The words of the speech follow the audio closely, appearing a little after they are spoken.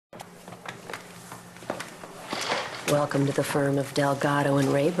Welcome to the firm of Delgado and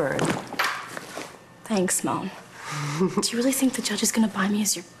Rayburn. Thanks, Mom. Do you really think the judge is going to buy me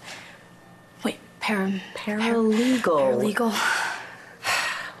as your... Wait, paralegal? Paralegal.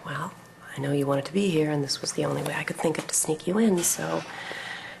 Well, I know you wanted to be here, and this was the only way I could think of to sneak you in, so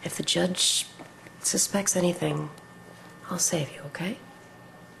if the judge suspects anything, I'll save you, okay?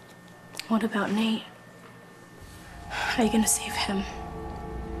 What about Nate? How are you going to save him?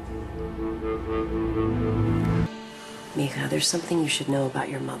 Mija, there's something you should know about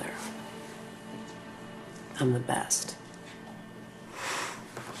your mother. I'm the best.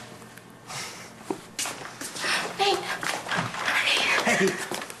 Nate! Hey!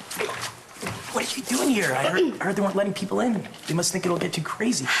 What are you doing here? I heard they weren't letting people in. They must think it'll get too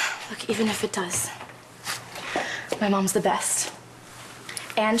crazy. Look, even if it does, my mom's the best.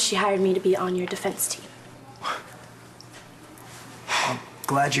 And she hired me to be on your defense team. I'm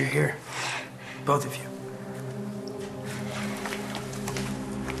glad you're here. Both of you.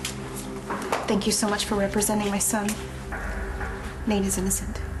 Thank you so much for representing my son. Nate is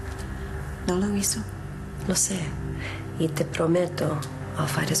innocent. No lo hizo. Lo sé. Y te prometo, I'll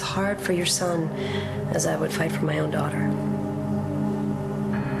fight as hard for your son as I would fight for my own daughter.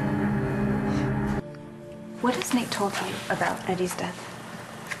 What has Nate told you about Eddie's death?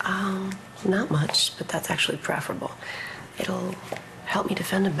 Not much, but that's actually preferable. It'll help me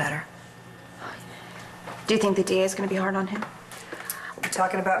defend him better. Do you think the DA is going to be hard on him? You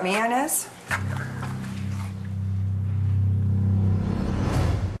talking about me, Inez?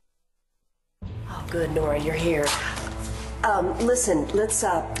 Oh, good, Nora, you're here. Listen, let's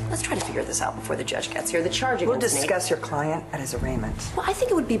try to figure this out before the judge gets here. The charge We'll against discuss your client at his arraignment. Well, I think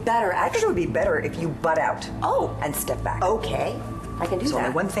it would be better, I think it would be better if you butt out. Oh. And step back. Okay, I can do There's that.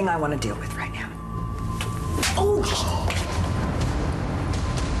 only one thing I want to deal with right now. Oh!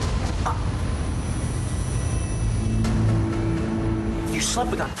 You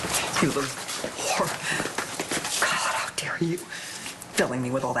slept with her. You little whore. God, how dare you? Filling me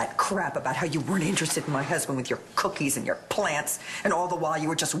with all that crap about how you weren't interested in my husband with your cookies and your plants, and all the while you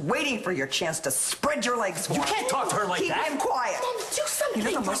were just waiting for your chance to spread your legs for You him. can't talk to her like that. Keep him quiet. Mom, do something.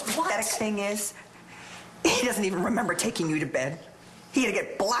 You know the most pathetic thing is? He doesn't even remember taking you to bed. He had to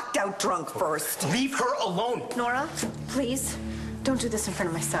get blacked out drunk first. Leave her alone. Nora, please, don't do this in front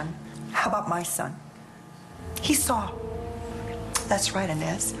of my son. How about my son? He saw. That's right,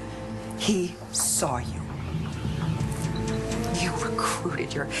 Inez. He saw you. You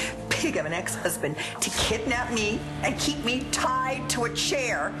recruited your pig of an ex-husband to kidnap me and keep me tied to a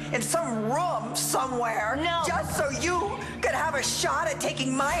chair in some room somewhere. No. Just so you could have a shot at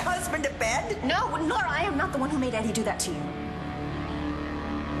taking my husband to bed? No, Nora, I am not the one who made Eddie do that to you.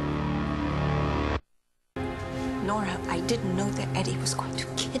 Nora, I didn't know that Eddie was going to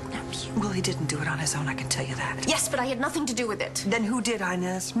kidnap you. Well, he didn't do it on his own, I can tell you that. Yes, but I had nothing to do with it. Then who did,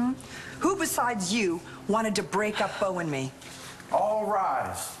 Inez? Who besides you wanted to break up Bo and me? All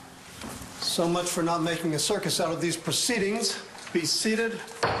rise. So much for not making a circus out of these proceedings. Be seated.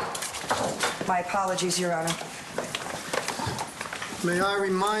 My apologies, Your Honor. May I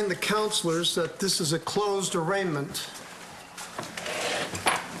remind the counselors that this is a closed arraignment.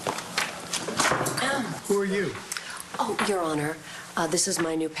 Who are you? Oh, Your Honor, this is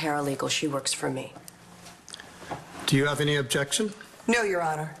my new paralegal. She works for me. Do you have any objection? No, Your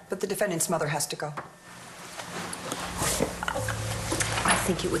Honor, but the defendant's mother has to go.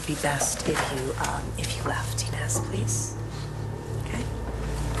 I think it would be best if you left, Inez, please. Okay?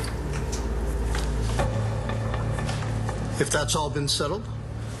 If that's all been settled,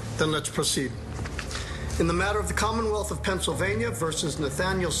 then let's proceed. In the matter of the Commonwealth of Pennsylvania versus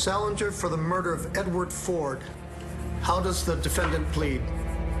Nathaniel Salinger for the murder of Edward Ford, how does the defendant plead?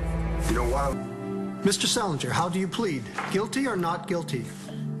 You know why? Mr. Salinger, how do you plead? Guilty or not guilty?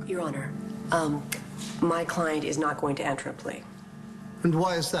 Your Honor, my client is not going to enter a plea. And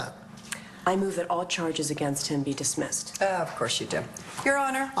why is that? I move that all charges against him be dismissed. Of course you do. Your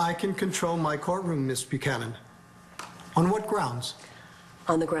Honor. I can control my courtroom, Miss Buchanan. On what grounds?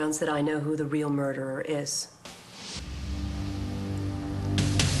 On the grounds that I know who the real murderer is.